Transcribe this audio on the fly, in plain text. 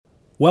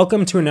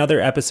Welcome to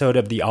another episode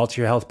of the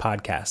Alter Your Health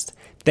podcast.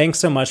 Thanks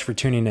so much for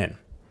tuning in.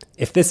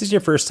 If this is your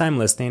first time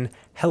listening,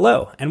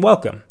 hello and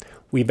welcome.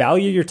 We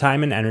value your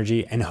time and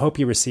energy and hope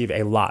you receive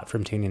a lot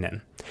from tuning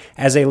in.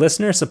 As a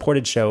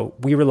listener-supported show,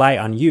 we rely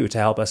on you to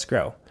help us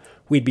grow.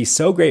 We'd be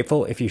so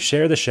grateful if you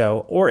share the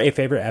show or a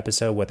favorite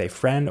episode with a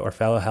friend or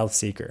fellow health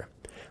seeker.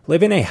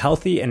 Living a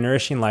healthy and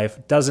nourishing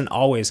life doesn't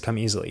always come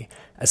easily,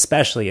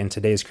 especially in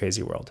today's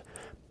crazy world.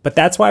 But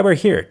that's why we're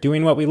here,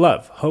 doing what we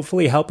love,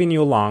 hopefully helping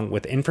you along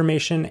with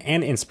information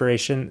and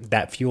inspiration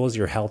that fuels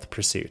your health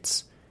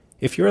pursuits.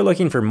 If you're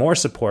looking for more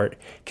support,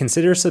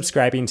 consider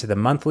subscribing to the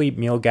monthly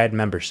Meal Guide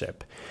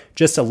membership.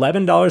 Just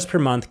 $11 per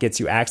month gets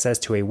you access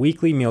to a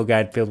weekly meal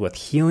guide filled with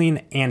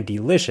healing and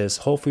delicious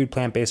whole food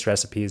plant-based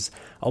recipes,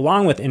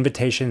 along with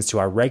invitations to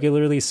our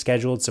regularly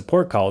scheduled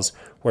support calls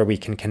where we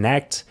can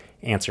connect,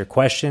 answer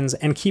questions,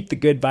 and keep the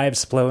good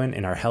vibes flowing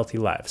in our healthy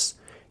lives.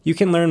 You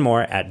can learn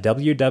more at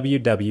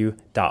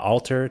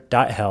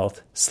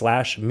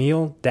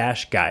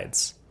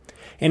www.alter.health/meal-guides.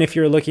 And if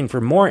you're looking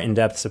for more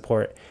in-depth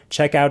support,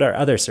 check out our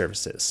other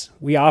services.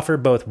 We offer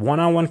both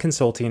one-on-one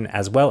consulting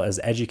as well as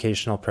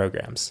educational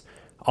programs.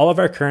 All of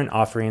our current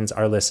offerings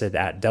are listed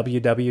at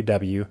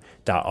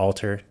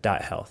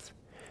www.alter.health.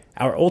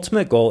 Our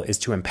ultimate goal is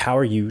to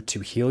empower you to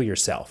heal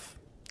yourself.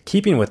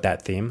 Keeping with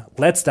that theme,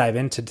 let's dive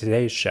into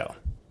today's show.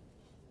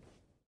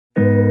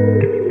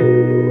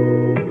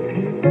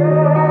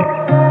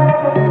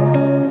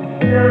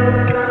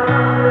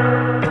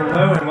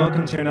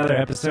 Welcome to another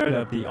episode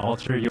of the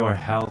Alter Your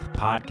Health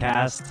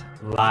podcast,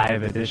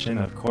 live edition,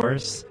 of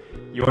course,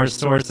 your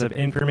source of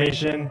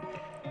information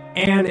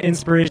and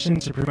inspiration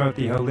to promote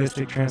the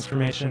holistic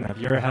transformation of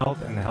your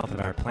health and the health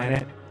of our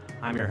planet.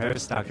 I'm your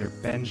host, Dr.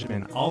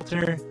 Benjamin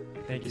Alter.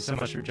 Thank you so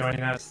much for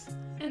joining us.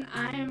 And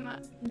I'm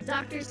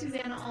Dr.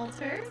 Susanna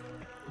Alter,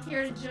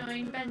 here to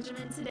join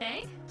Benjamin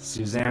today.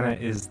 Susanna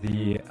is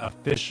the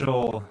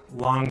official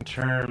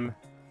long-term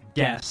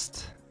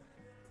guest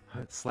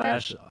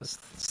slash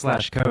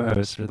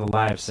co-host for the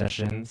live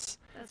sessions.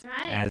 That's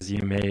right. As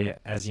you may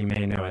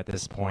know at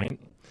this point.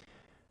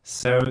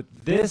 So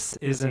this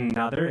is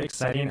another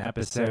exciting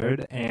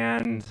episode,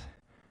 and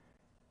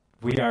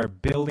we are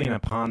building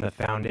upon the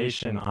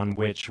foundation on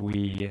which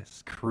we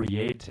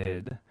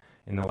created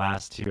in the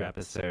last two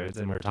episodes,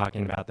 and we're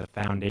talking about the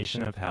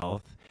foundation of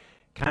health,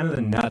 kind of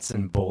the nuts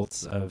and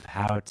bolts of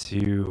how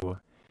to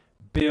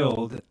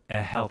build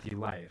a healthy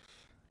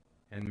life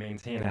and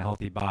maintain a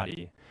healthy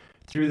body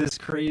through this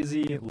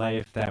crazy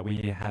life that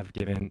we have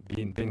been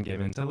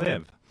given to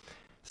live.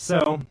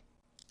 So,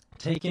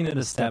 taking it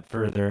a step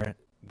further,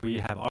 we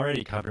have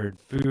already covered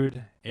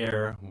food,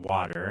 air,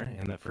 water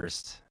in the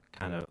first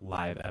kind of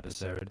live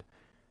episode.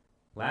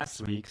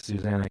 Last week,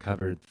 Susanna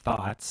covered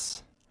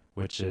thoughts,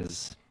 which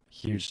is a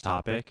huge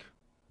topic,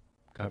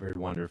 covered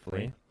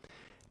wonderfully.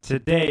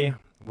 Today,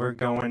 we're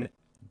going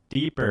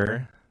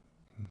deeper,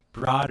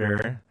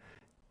 broader,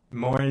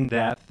 more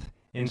in-depth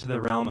into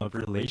the realm of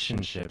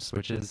relationships,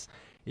 which is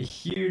a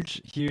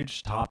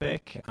huge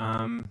topic.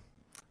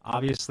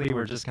 Obviously,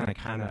 we're just going to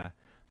kind of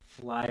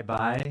fly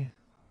by,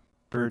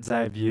 bird's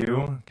eye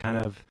view, kind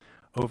of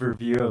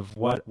overview of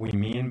what we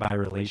mean by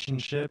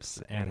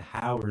relationships and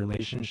how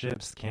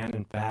relationships can,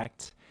 in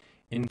fact,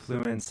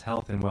 influence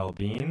health and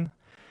well-being.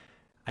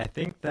 I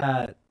think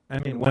that,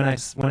 when I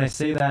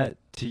say that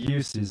to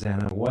you,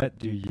 Susanna, what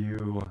do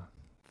you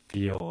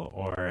feel,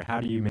 or how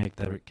do you make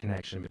the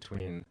connection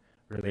between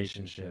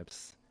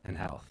relationships and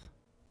health?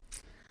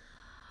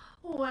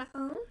 Well,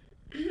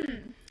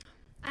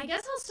 I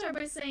guess I'll start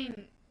by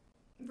saying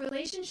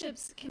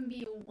relationships can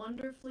be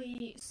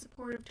wonderfully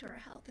supportive to our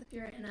health. If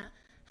you're in a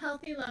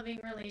healthy, loving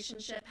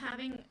relationship,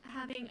 having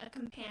a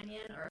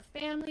companion or a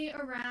family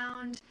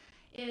around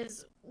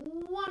is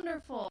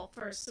wonderful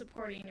for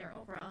supporting your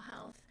overall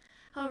health.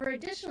 However,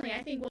 additionally,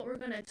 I think what we're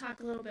going to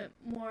talk a little bit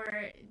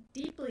more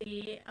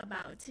deeply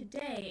about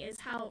today is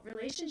how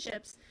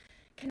relationships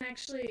can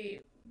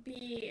actually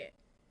be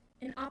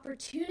an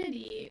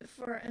opportunity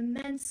for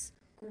immense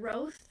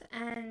growth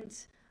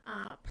and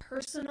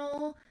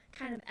personal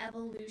kind of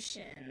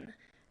evolution.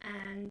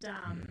 And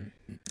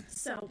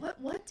so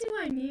what do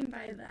I mean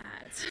by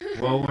that?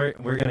 Well,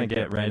 we're going to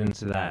get right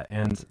into that.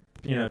 And,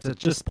 to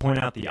just point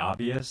out the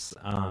obvious,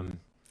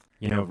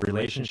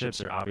 relationships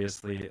are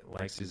obviously,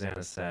 like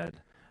Susanna said,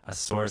 a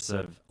source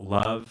of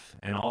love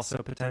and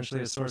also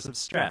potentially a source of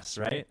stress,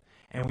 right?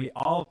 And we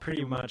all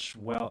pretty much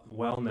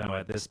well know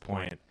at this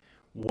point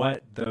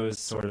what those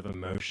sort of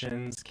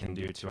emotions can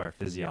do to our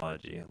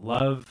physiology.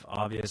 Love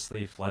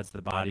obviously floods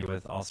the body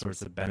with all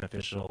sorts of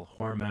beneficial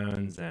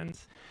hormones and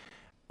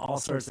all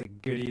sorts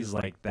of goodies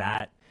like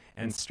that.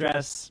 And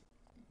stress,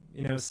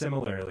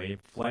 similarly,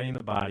 flooding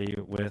the body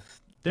with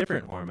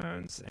different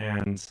hormones.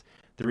 And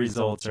the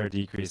results are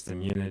decreased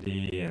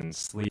immunity and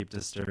sleep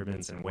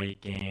disturbance and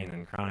weight gain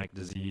and chronic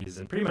disease,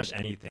 and pretty much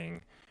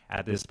anything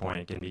at this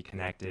point can be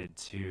connected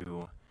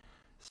to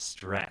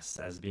stress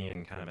as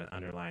being kind of an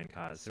underlying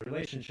cause. So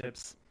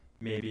relationships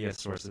may be a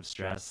source of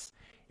stress.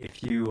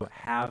 If you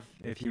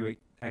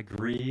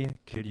agree,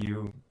 could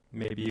you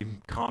maybe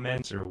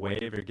comment or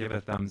wave or give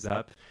a thumbs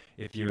up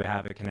if you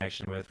have a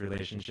connection with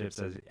relationships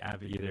as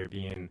either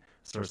being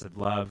a source of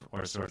love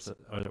or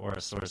or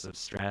a source of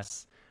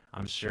stress.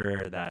 I'm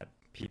sure that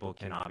people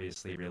can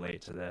obviously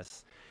relate to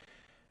this.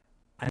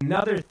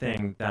 Another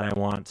thing that I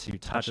want to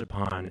touch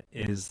upon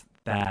is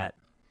that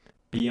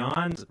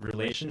beyond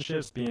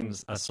relationships being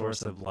a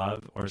source of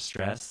love or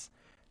stress,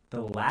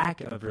 the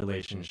lack of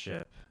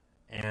relationship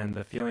and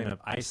the feeling of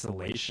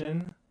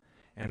isolation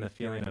and the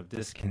feeling of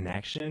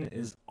disconnection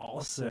is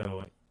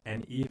also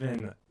an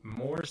even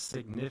more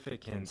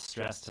significant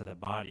stress to the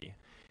body.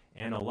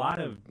 And a lot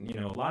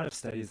of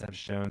studies have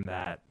shown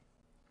that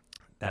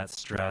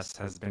stress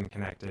has been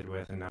connected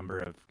with a number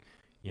of,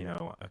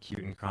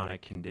 acute and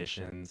chronic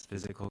conditions,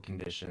 physical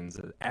conditions,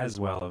 as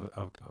well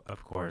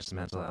of course,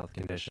 mental health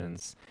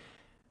conditions.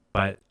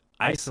 But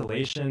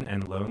isolation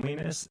and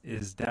loneliness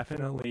is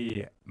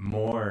definitely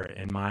more,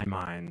 in my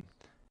mind,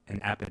 an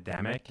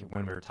epidemic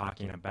when we're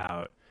talking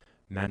about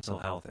mental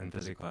health and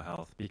physical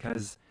health,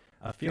 because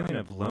a feeling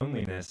of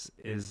loneliness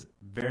is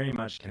very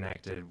much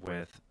connected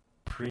with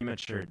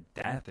premature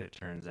death, it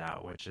turns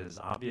out, which is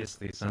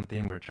obviously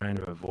something we're trying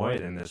to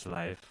avoid in this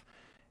life.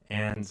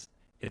 And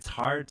it's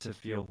hard to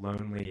feel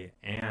lonely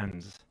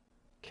and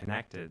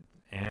connected.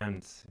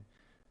 And,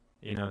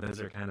 those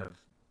are kind of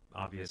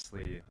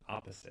obviously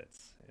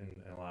opposites in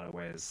a lot of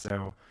ways.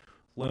 So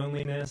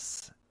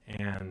loneliness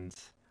and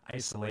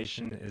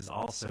isolation is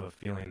also a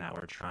feeling that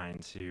we're trying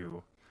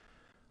to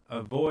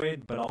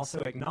avoid, but also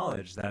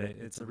acknowledge that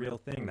it's a real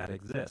thing that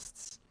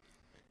exists.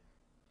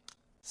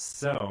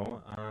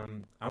 So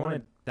I want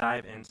to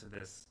dive into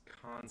this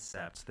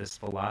concept, this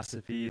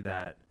philosophy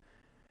that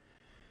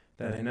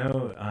I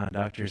know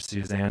Dr.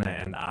 Susanna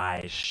and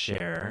I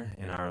share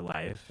in our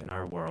life, in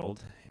our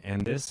world.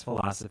 And this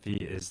philosophy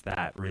is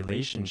that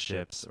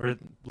relationships, or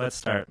let's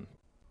start,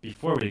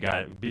 before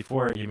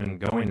even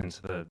going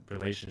into the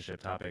relationship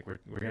topic,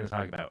 we're going to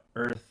talk about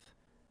Earth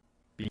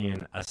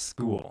being a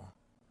school.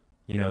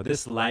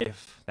 This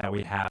life that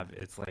we have,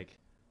 it's like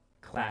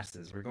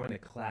classes. We're going to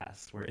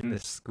class. We're in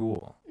this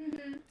school.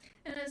 Mm-hmm.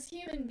 And as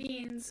human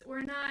beings,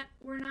 we're not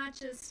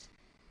just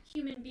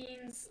human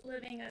beings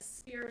living a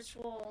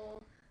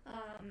spiritual,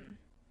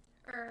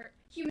 or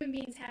human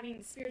beings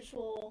having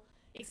spiritual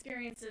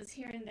experiences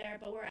here and there,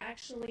 but we're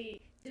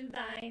actually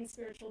divine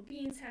spiritual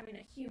beings having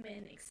a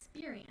human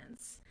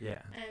experience.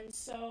 Yeah. And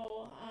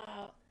so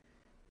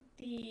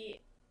the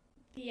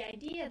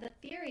idea, the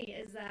theory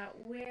is that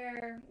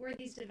we're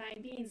these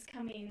divine beings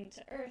coming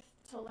to Earth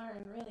to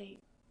learn really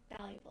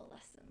valuable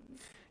lessons.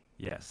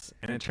 Yes,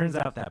 and it turns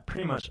out that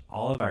pretty much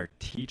all of our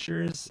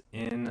teachers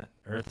in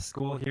Earth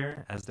School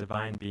here as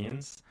divine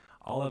beings,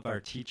 all of our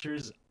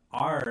teachers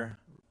are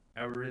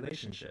our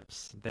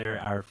relationships. They're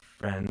our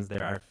friends,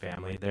 they're our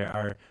family, they're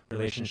our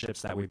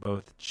relationships that we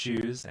both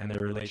choose, and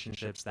they're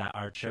relationships that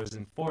are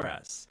chosen for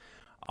us.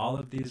 All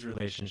of these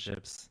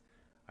relationships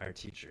are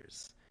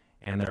teachers,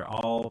 and they're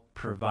all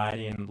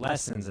providing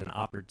lessons and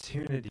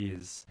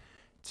opportunities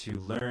to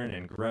learn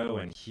and grow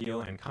and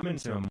heal and come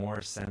into a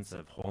more sense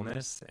of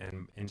wholeness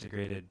and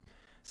integrated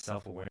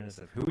self-awareness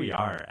of who we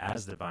are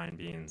as divine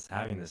beings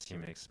having this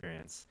human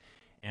experience.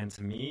 And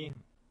to me,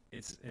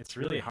 it's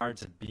really hard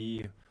to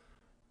be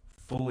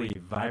fully,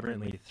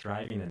 vibrantly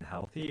thriving and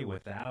healthy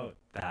without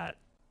that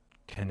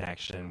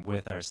connection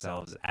with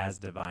ourselves as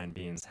divine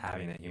beings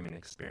having a human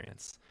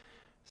experience.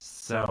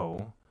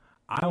 So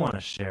I want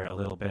to share a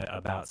little bit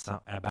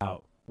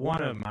about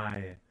one of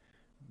my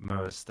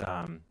most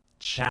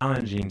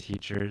challenging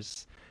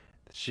teachers.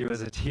 She was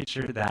a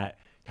teacher that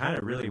kind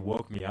of really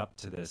woke me up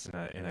to this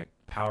in a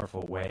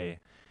powerful way.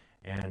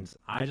 And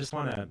I just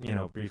want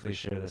to, briefly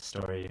share this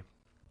story.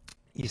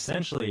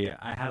 Essentially,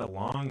 I had a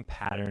long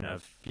pattern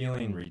of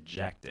feeling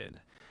rejected.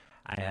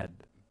 I had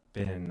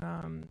been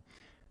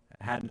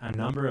had a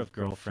number of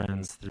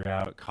girlfriends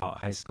throughout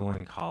high school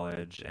and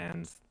college,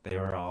 and they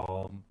were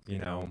all,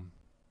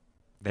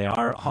 they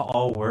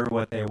all were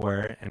what they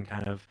were and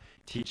kind of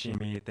teaching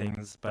me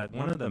things. But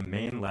one of the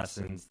main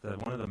lessons,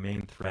 one of the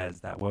main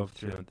threads that wove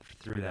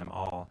through them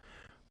all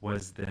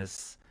was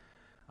this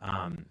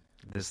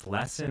this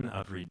lesson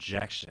of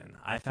rejection.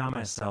 I found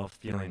myself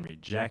feeling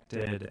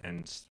rejected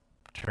and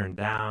turned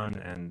down,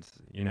 and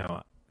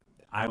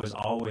I was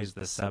always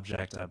the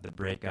subject of the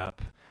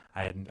breakup.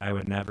 I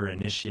would never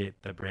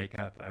initiate the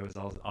breakup. I was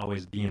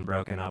always being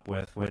broken up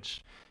with,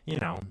 which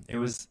it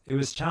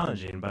was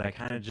challenging, but I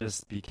kind of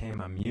just became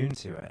immune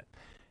to it.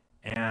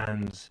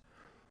 And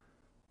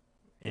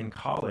in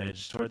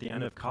college, toward the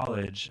end of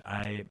college,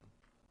 I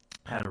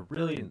had a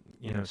really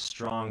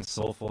strong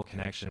soulful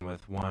connection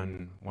with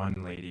one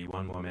lady,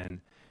 one woman,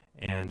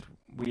 and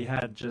we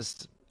had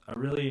just a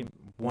really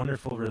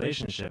wonderful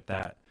relationship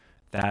that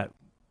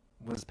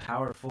was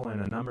powerful in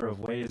a number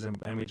of ways,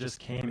 and we just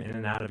came in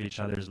and out of each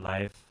other's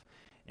life,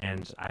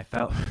 and I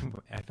felt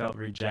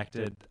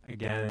rejected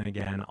again and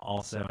again,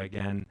 also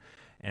again,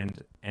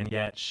 and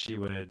yet she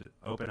would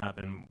open up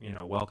and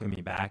welcome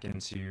me back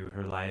into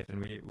her life,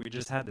 and we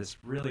just had this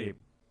really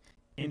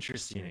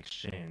interesting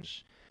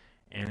exchange,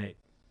 and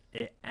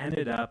it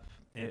ended up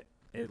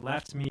it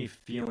left me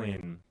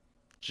feeling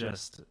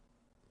just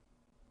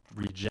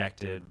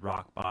rejected,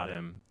 rock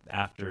bottom,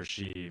 after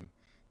she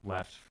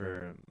left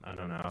for, I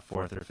don't know, a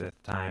fourth or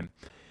fifth time.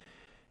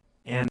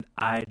 And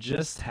I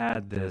just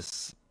had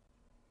this,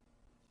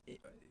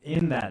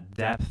 in that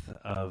depth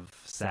of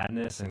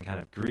sadness and kind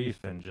of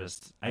grief and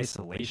just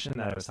isolation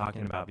that I was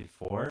talking about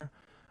before,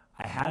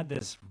 I had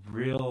this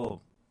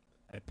real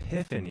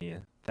epiphany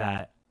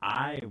that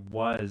I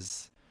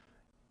was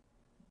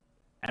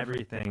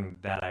everything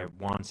that I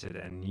wanted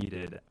and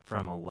needed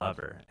from a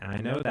lover. And I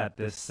know that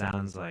this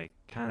sounds like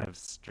kind of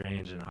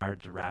strange and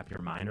hard to wrap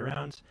your mind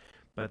around,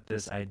 but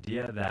this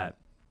idea that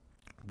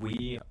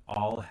we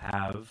all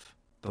have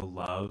the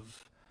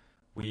love,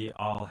 we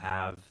all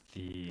have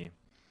the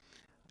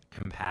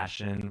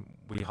compassion,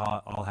 we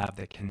all have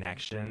the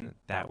connection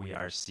that we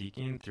are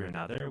seeking through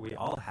another. We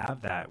all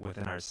have that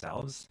within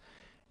ourselves.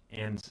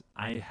 And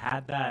I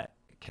had that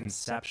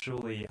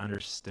conceptually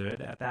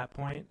understood at that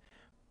point,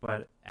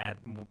 but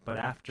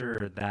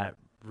after that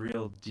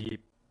real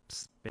deep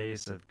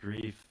space of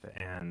grief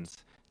and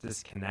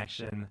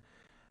disconnection,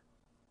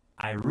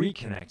 I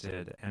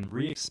reconnected and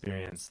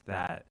re-experienced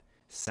that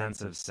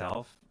sense of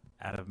self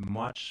at a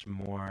much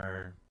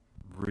more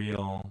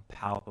real,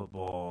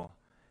 palpable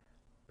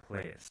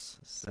place.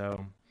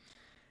 So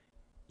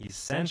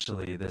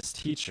essentially, this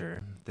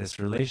teacher, this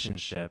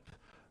relationship,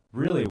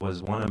 really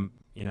was one of,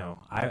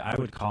 I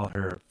would call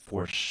her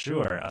for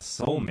sure a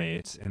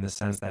soulmate, in the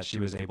sense that she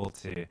was able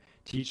to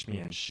teach me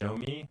and show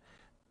me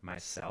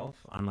myself,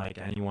 unlike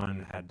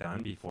anyone had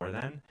done before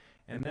then.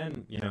 And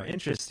then,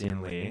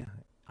 interestingly,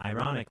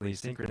 ironically,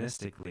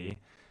 synchronistically,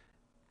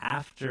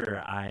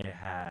 after I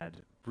had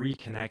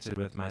reconnected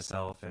with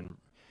myself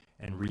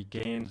and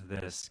regained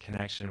this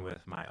connection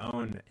with my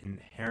own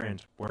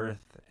inherent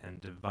worth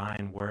and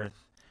divine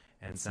worth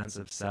and sense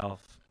of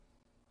self,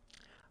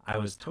 I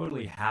was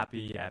totally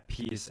happy, at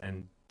peace,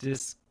 and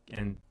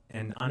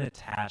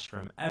unattached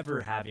from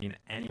ever having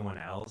anyone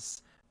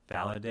else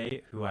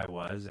validate who I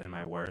was and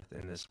my worth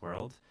in this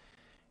world.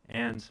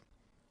 And,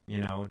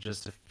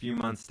 just a few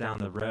months down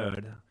the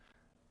road,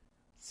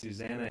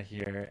 Susanna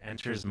here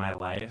enters my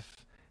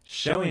life,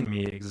 showing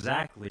me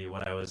exactly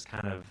what I was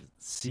kind of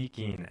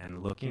seeking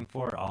and looking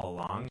for all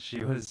along.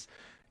 She was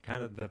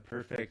kind of the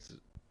perfect,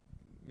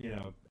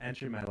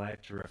 entering my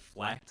life to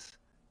reflect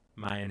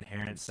my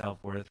inherent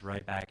self-worth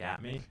right back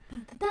at me.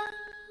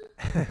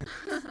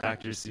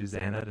 Dr.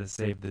 Susanna to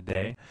save the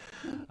day.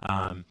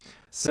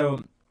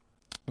 So,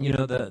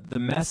 the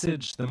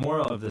message, the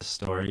moral of this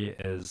story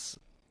is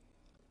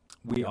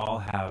we all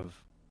have,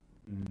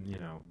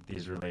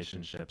 these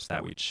relationships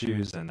that we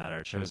choose and that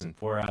are chosen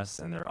for us,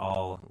 and they're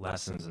all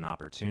lessons and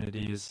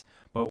opportunities.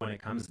 But when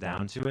it comes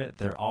down to it,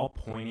 they're all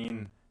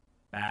pointing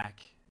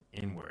back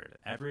inward.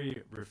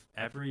 Every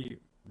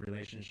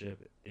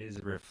relationship is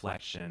a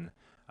reflection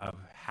of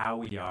how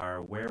we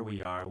are, where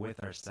we are with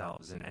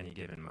ourselves in any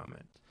given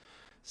moment.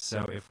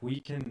 So if we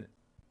can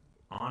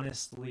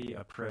honestly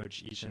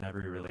approach each and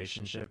every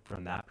relationship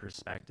from that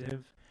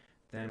perspective,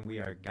 then we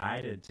are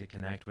guided to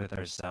connect with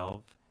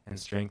ourselves and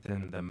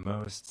strengthen the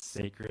most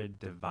sacred,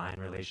 divine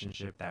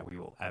relationship that we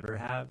will ever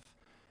have,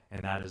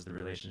 and that is the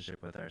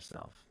relationship with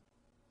ourselves.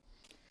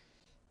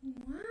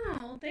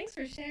 Wow, thanks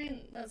for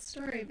sharing that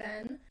story,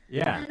 Ben.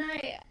 Yeah. And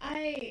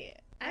I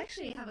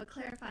actually have a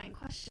clarifying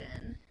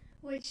question,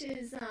 which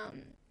is,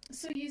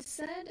 so you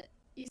said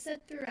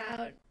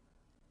throughout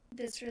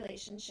this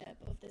relationship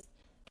of this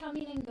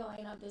coming and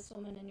going of this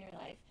woman in your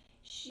life,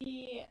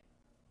 she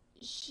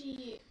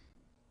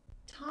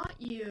taught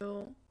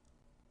you,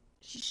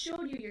 she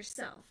showed you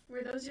yourself.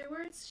 Were those your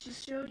words? She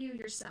showed you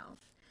yourself.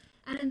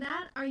 And in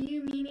that, are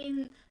you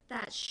meaning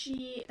that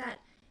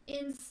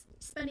in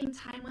spending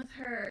time with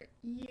her,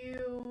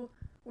 you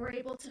were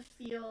able to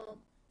feel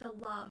the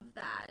love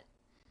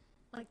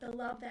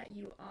that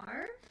you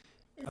are?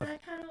 Is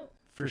that kind of...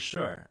 For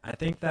sure. I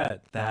think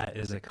that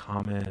is a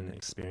common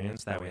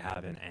experience that we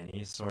have in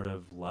any sort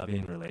of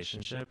loving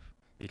relationship,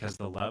 because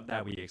the love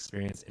that we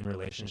experience in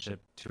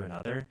relationship to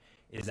another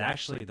is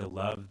actually the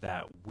love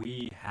that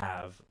we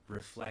have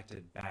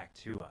reflected back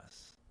to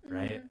us,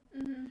 right?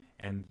 Mm-hmm.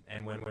 And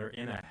when we're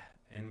in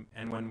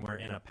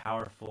a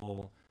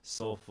powerful,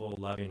 soulful,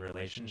 loving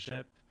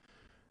relationship,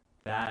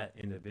 that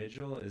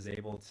individual is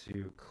able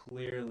to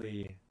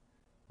clearly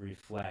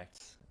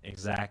reflect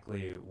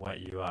exactly what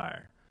you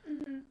are.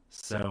 Mm-hmm.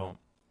 So,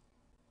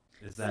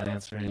 is that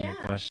answering your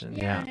question?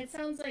 Yeah, and it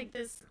sounds like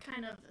this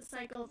kind of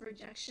cycle of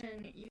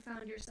rejection you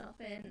found yourself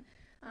in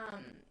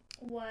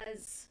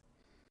was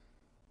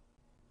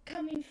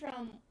coming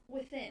from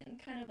within,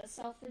 kind of a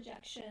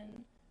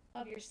self-rejection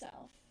of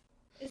yourself.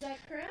 Is that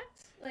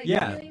correct?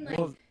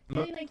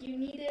 Feeling like you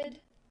needed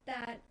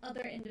that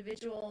other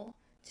individual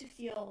to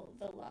feel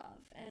the love,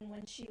 and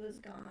when she was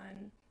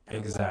gone, that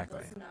exactly.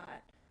 love was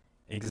not...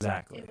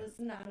 Exactly. It was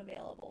not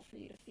available for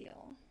you to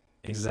feel.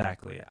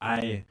 Exactly.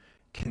 I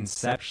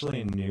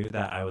conceptually knew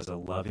that I was a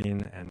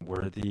loving and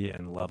worthy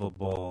and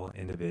lovable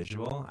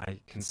individual. I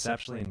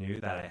conceptually knew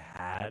that I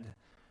had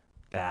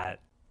that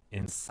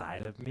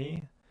inside of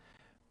me,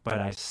 but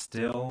I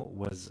still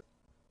was,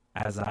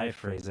 as I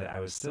phrase it, I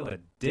was still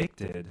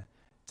addicted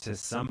to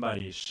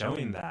somebody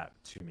showing that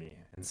to me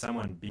and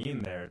someone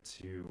being there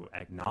to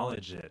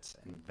acknowledge it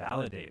and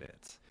validate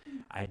it.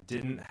 I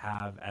didn't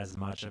have as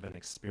much of an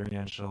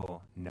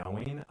experiential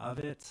knowing of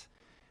it,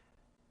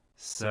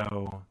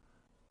 so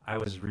I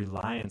was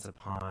reliant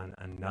upon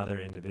another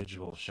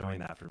individual showing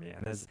that for me.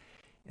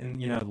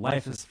 And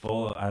life is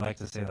full, I like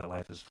to say that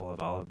life is full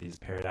of all of these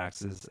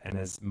paradoxes, and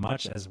as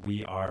much as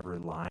we are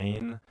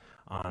relying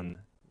on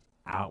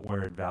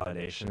outward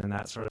validation in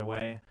that sort of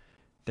way,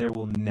 there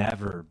will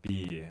never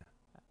be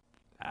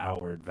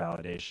outward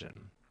validation.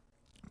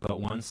 But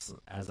once,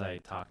 as I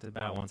talked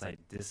about, once I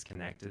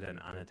disconnected and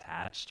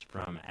unattached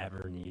from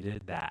ever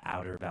needed that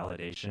outer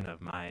validation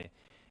of my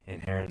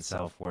inherent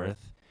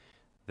self-worth,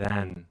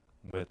 then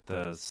with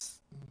the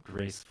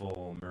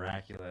graceful,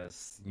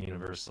 miraculous,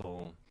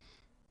 universal,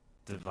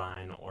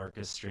 divine,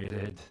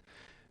 orchestrated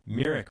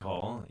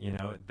miracle,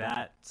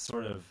 that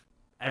sort of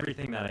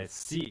everything that I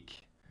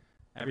seek,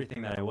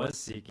 everything that I was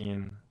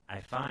seeking, I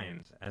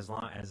find as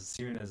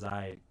soon as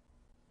I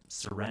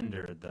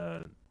surrender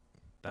the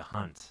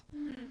hunt,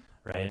 Mm-hmm.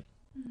 right?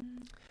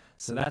 Mm-hmm.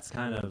 So that's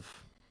kind of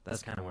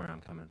where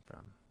I'm coming from.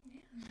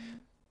 Yeah.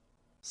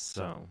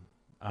 So,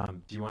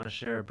 do you want to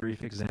share a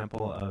brief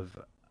example of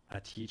a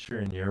teacher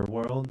in your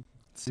world,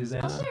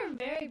 Susanna? I'll share a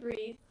very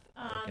brief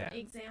Okay.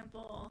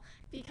 example,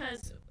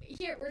 because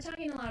here we're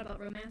talking a lot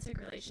about romantic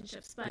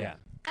relationships, but Yeah.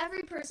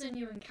 every person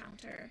you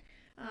encounter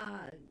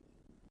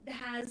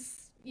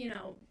has,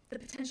 the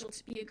potential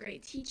to be a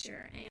great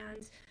teacher.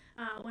 And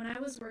when I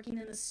was working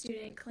in the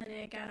student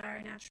clinic at our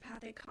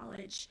naturopathic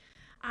college,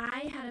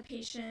 I had a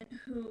patient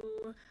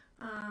who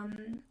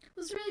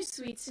was really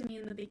sweet to me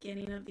in the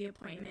beginning of the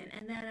appointment,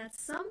 and then at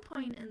some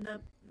point in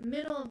the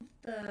middle of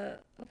the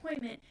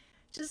appointment,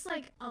 just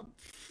like a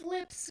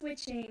flip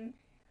switching,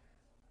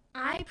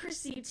 I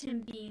perceived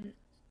him being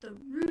the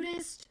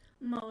rudest,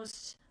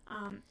 most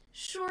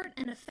short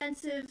and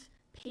offensive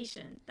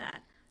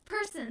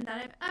person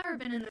that I've ever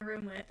been in the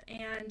room with.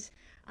 And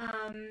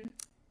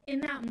in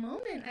that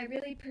moment, I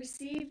really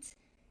perceived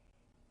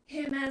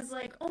him as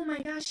like, oh my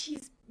gosh,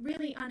 he's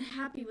really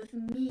unhappy with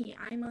me.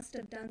 I must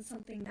have done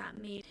something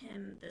that made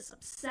him this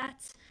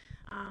upset.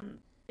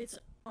 It's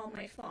all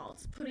my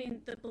fault.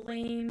 Putting the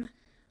blame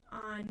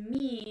on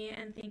me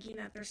and thinking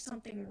that there's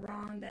something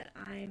wrong that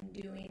I'm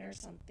doing or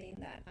something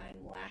that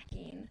I'm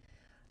lacking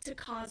to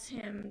cause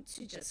him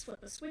to just flip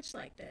a switch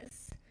like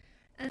this.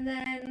 And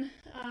then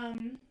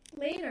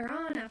later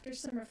on, after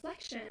some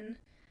reflection,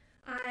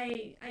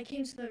 I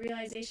came to the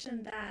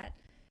realization that,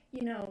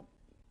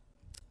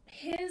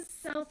 his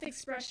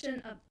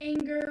self-expression of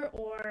anger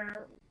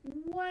or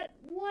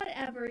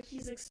whatever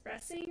he's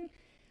expressing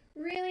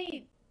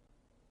really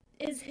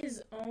is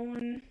his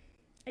own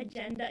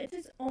agenda. It's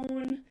his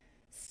own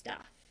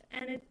stuff,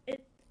 and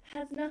it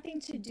has nothing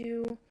to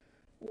do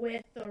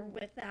with or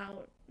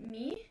without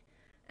me.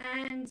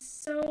 And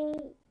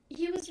so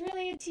he was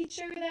really a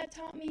teacher that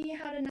taught me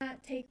how to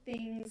not take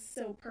things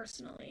so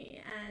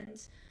personally. And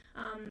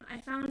I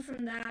found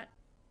from that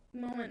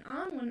moment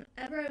on,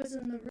 whenever I was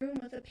in the room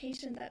with a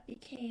patient that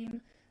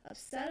became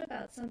upset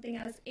about something,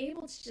 I was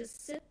able to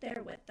just sit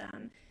there with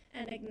them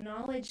and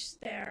acknowledge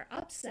their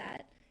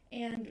upset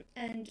and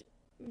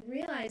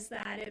realize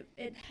that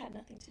it had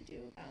nothing to do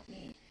about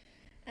me.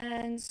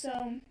 And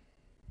so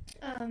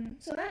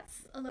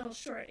that's a little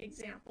short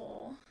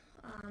example.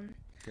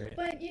 Great.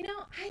 But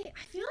I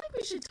feel like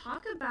we should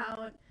talk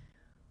about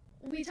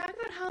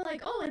how,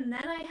 like, oh, and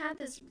then I had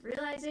this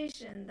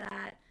realization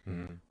that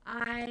it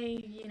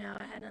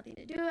had nothing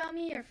to do about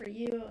me or for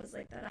you. It was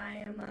like that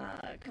I am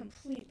a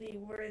completely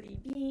worthy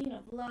being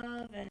of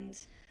love, and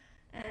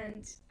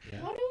Yeah.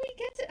 how do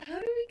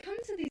we come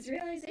to these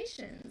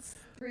realizations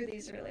through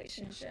these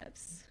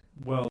relationships?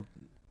 Well,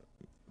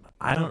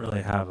 I don't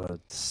really have a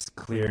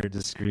clear,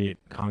 discrete,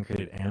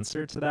 concrete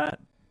answer to that,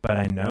 but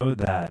I know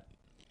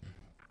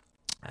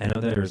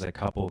there's a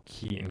couple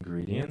key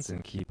ingredients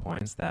and key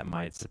points that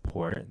might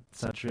support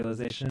such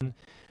realization.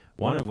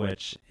 One of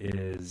which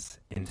is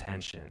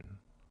intention,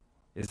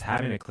 is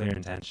having a clear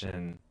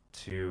intention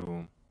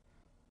to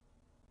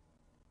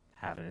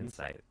have an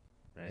insight,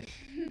 right?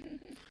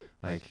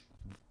 Like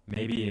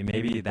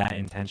maybe that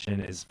intention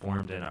is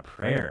formed in a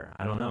prayer.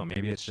 I don't know.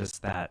 Maybe it's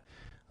just that,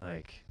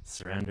 like,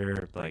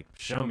 surrender, like,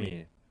 show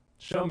me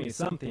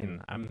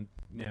something.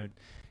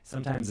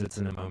 Sometimes it's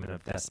in a moment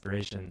of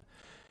desperation.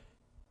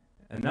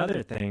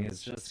 Another thing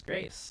is just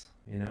grace,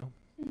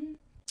 Mm-hmm.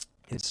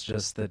 It's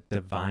just the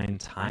divine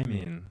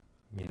timing,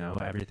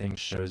 everything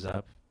shows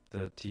up.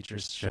 The teacher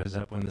shows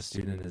up when the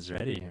student is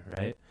ready,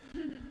 right?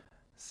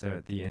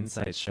 So the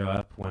insights show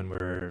up when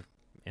we're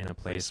in a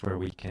place where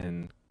we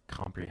can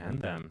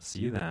comprehend them,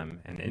 see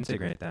them, and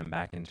integrate them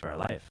back into our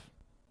life.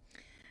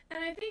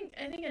 And I think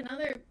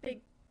another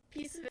big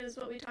piece of it is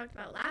what we talked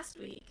about last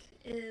week,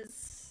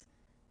 is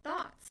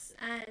thoughts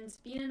and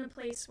being in a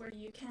place where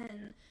you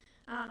can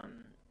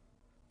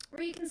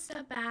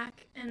step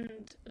back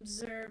and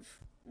observe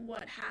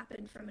what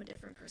happened from a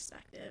different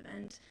perspective.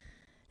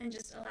 and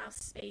just allow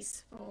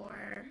space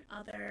for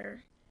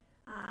other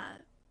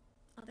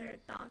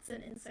thoughts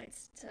and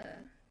insights to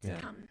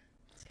come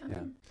Yeah.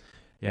 in.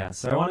 Yeah,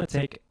 so I want to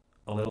take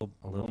a little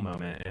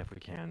moment, if we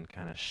can,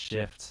 kind of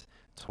shift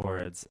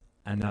towards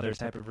another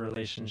type of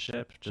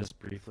relationship. Just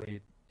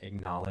briefly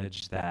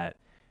acknowledge that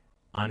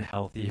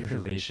unhealthy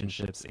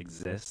relationships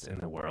exist in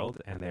the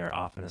world, and they are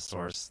often a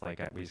source,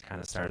 like we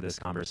kind of started this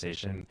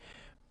conversation,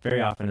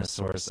 very often a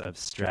source of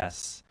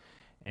stress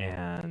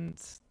and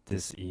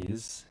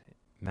dis-ease,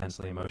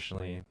 mentally,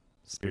 emotionally,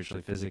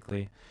 spiritually,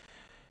 physically.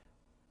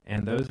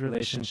 And those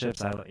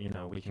relationships,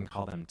 we can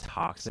call them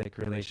toxic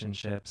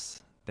relationships.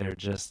 They're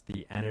just,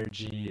 the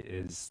energy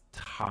is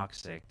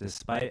toxic,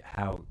 despite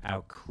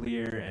how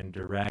clear and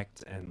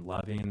direct and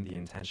loving the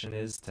intention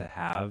is to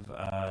have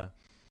a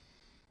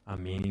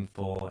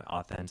meaningful,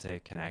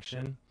 authentic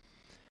connection.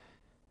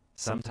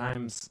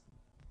 Sometimes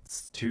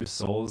two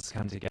souls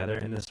come together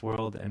in this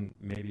world, and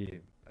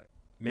maybe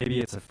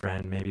it's a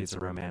friend, maybe it's a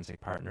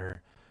romantic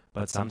partner,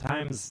 but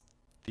sometimes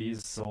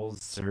these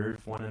souls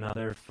serve one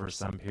another for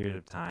some period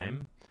of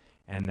time,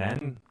 and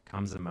then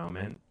comes a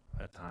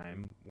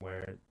time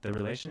where the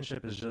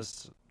relationship is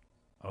just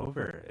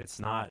over. It's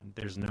not,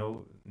 there's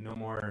no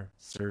more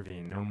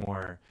serving, no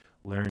more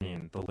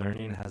learning. The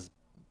learning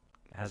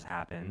has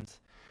happened,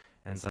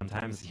 and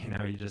sometimes,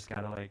 you just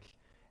gotta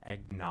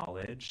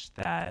acknowledge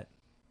that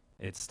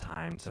it's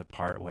time to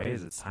part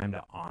ways. It's time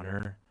to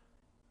honor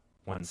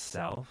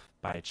oneself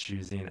by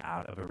choosing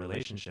out of a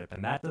relationship.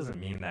 And that doesn't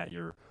mean that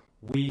you're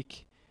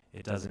weak.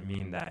 It doesn't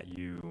mean that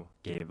you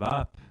gave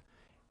up.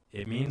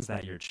 It means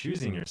that you're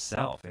choosing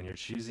yourself, and you're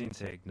choosing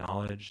to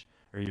acknowledge,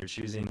 or you're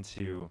choosing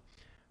to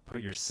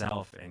put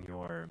yourself and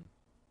your,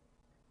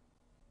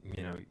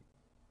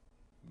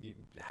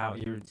 how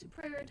you're To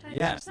prioritize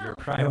yourself. You're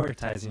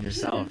prioritizing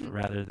yourself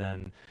rather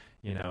than,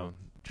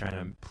 trying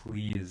to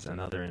please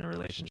another in a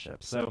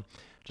relationship. So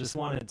just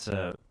wanted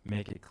to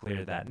make it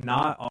clear that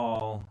not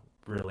all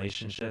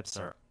relationships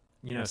are,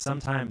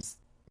 sometimes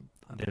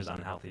there's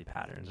unhealthy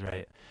patterns,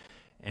 right?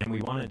 And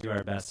we want to do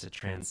our best to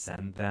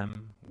transcend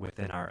them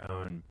within our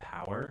own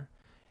power,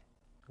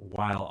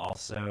 while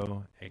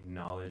also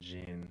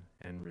acknowledging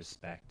and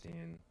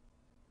respecting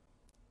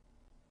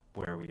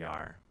where we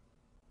are.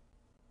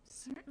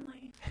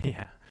 Certainly.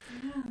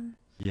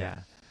 Yeah.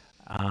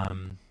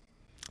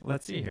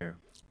 Let's see here.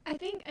 I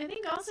think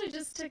also,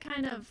 just to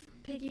kind of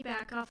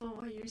piggyback off of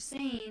what you're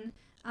saying,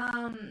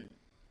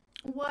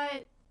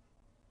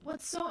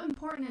 what's so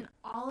important in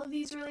all of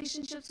these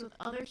relationships with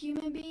other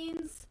human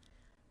beings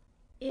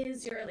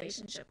is your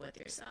relationship with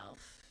yourself.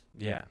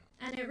 Yeah.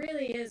 And it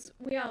really is,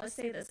 we always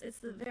say this, it's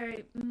the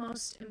very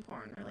most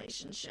important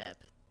relationship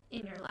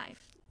in your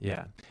life.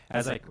 Yeah.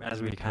 As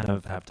we kind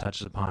of have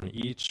touched upon,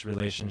 each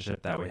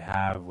relationship that we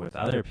have with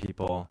other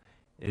people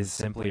is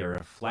simply a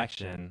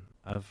reflection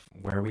of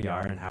where we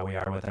are and how we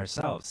are with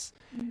ourselves.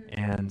 Mm-hmm.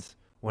 And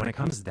when it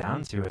comes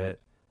down to it,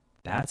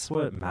 that's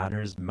what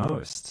matters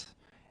most.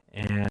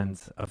 And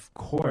of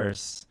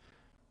course,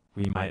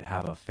 we might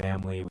have a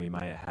family, we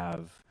might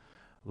have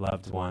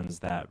loved ones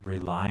that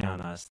rely on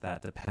us,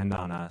 that depend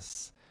on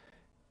us.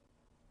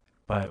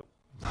 But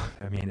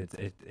I mean,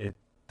 it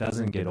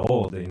doesn't get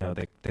old.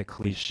 The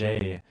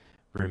cliche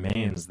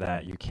remains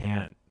that you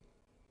can't,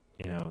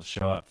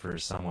 show up for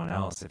someone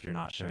else if you're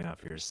not showing up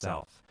for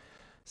yourself.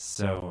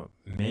 So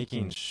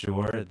making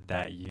sure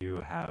that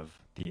you have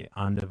the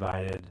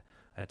undivided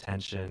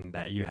attention,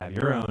 that you have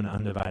your own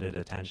undivided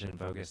attention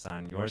focused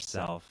on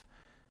yourself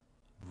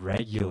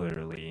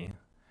regularly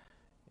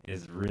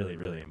is really,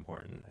 really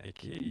important.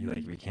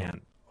 We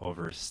can't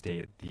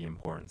overstate the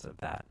importance of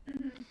that.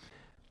 Mm-hmm.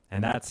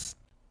 And that's,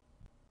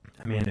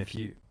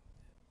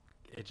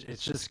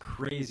 it's just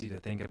crazy to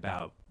think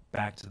about,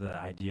 back to the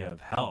idea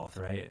of health,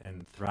 right?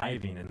 And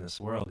thriving in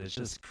this world. It's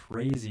just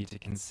crazy to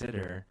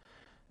consider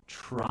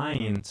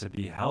trying to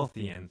be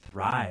healthy and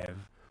thrive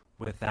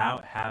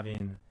without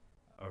having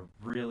a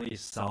really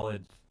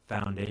solid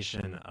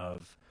foundation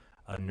of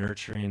a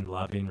nurturing,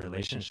 loving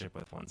relationship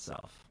with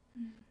oneself.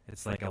 Mm-hmm.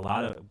 It's like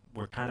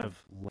we're kind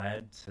of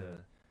led to,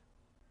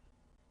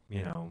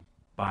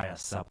 buy a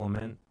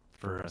supplement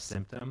for a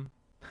symptom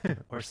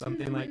or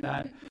something like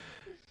that.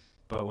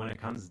 But when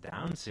it comes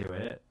down to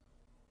it,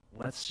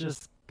 let's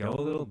just go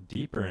a little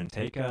deeper and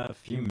take a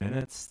few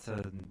minutes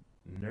to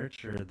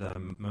nurture the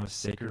most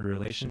sacred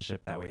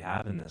relationship that we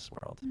have in this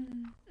world.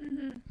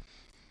 Mm-hmm.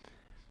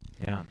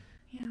 Yeah.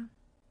 Yeah.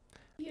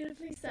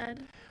 Beautifully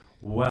said.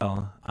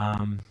 Well,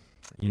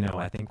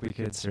 I think we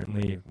could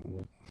certainly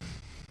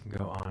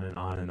go on and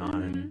on and on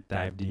Mm-hmm. and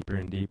dive deeper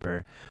and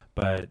deeper.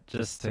 But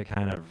just to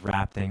kind of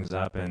wrap things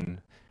up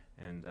and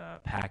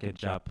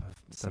package up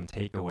some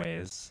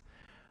takeaways,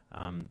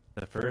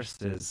 the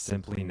first is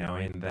simply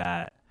knowing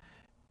that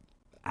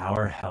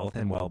our health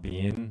and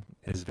well-being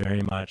is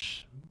very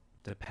much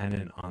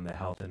dependent on the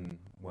health and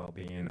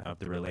well-being of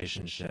the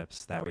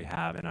relationships that we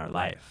have in our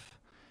life.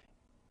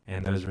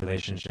 And those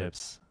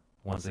relationships,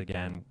 once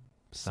again,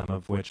 some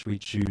of which we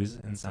choose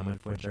and some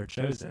of which are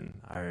chosen,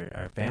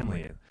 our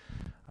family,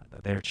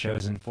 they're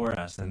chosen for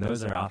us. And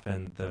those are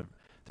often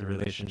the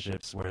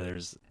relationships where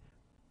there's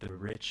the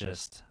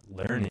richest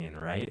learning,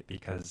 right?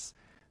 Because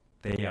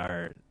they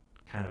are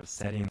kind of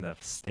setting the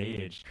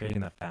stage,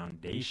 creating the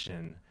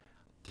foundation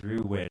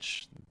through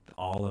which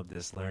all of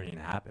this learning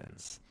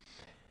happens.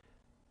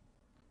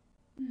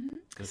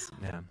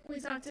 Yeah. We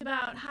talked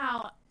about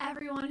how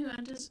everyone who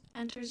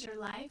enters your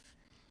life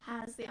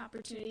has the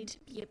opportunity to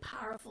be a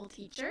powerful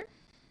teacher,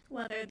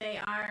 whether they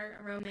are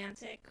a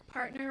romantic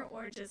partner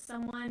or just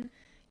someone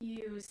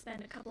you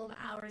spend a couple of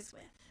hours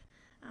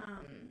with,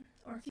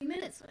 or a few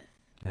minutes with,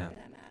 for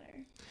that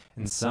matter.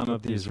 And some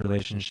of these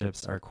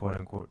relationships are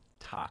quote-unquote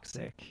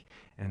toxic,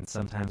 and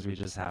sometimes we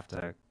just have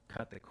to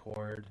cut the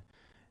cord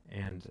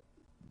and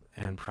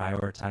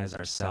prioritize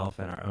ourselves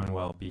and our own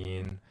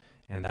well-being.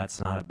 And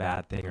that's not a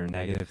bad thing or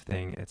negative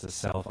thing. It's a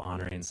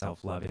self-honoring,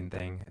 self-loving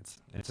thing. It's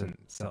an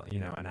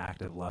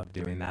act of love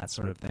doing that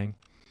sort of thing.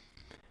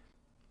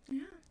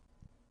 Yeah.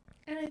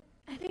 And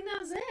I think that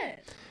was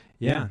it.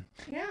 Yeah.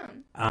 Yeah.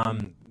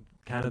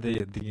 Kind of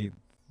the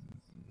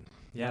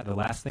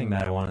last thing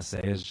that I want to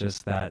say is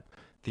just that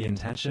the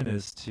intention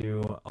is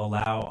to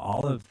allow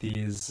all of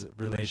these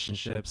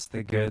relationships,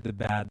 the good, the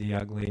bad, the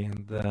ugly,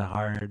 and the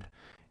hard,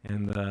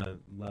 and the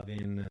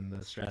loving and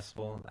the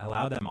stressful,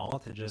 allow them all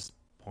to just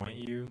point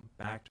you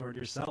back toward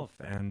yourself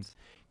and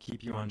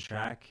keep you on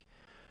track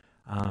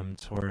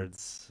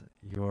towards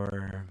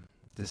your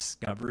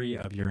discovery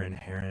of your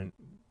inherent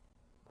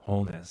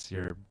wholeness,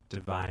 your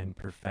divine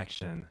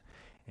perfection.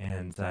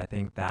 And I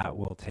think that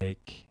will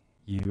take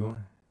you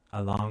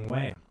a long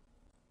way.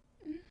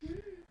 Mm-hmm.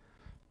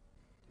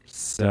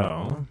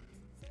 So,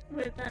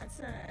 with that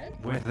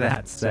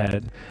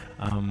said,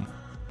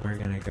 we're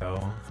going to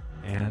go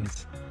and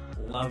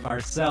love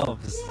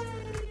ourselves.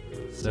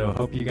 So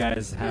hope you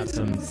guys have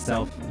some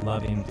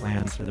self-loving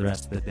plans for the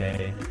rest of the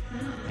day.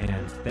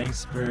 And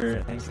thanks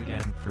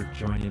again for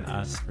joining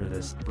us for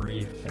this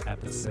brief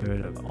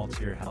episode of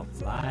Alter Your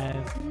Health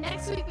Live.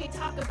 Next week we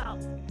talk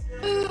about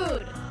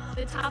food,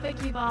 the topic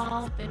you've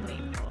all been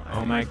waiting for.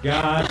 Oh my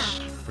gosh,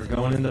 we're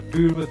going into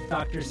food with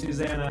Dr.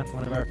 Susanna,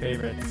 one of our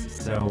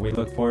favorites. So we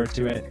look forward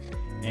to it.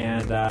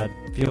 And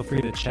feel free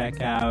to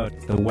check out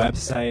the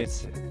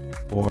website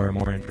for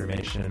more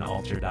information,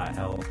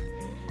 alter.health.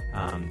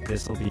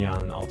 This will be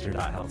on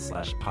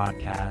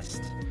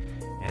alter.health/podcast.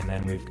 And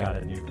then we've got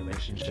a new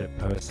relationship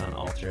post on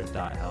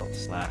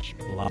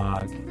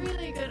alter.health/blog.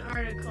 Really good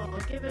article.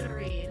 Give it a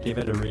read.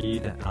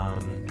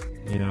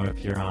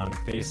 If you're on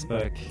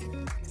Facebook,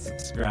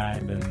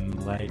 subscribe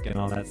and like and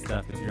all that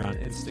stuff. If you're on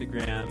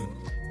Instagram,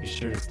 be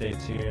sure to stay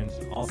tuned.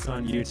 Also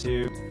on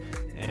YouTube.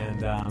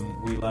 And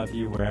we love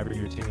you wherever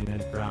you're tuning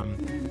in from.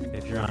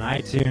 If you're on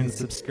iTunes,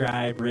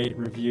 subscribe, rate,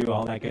 review,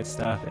 all that good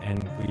stuff.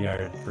 And we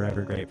are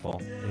forever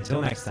grateful.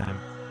 Until next time,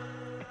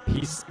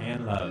 peace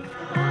and love.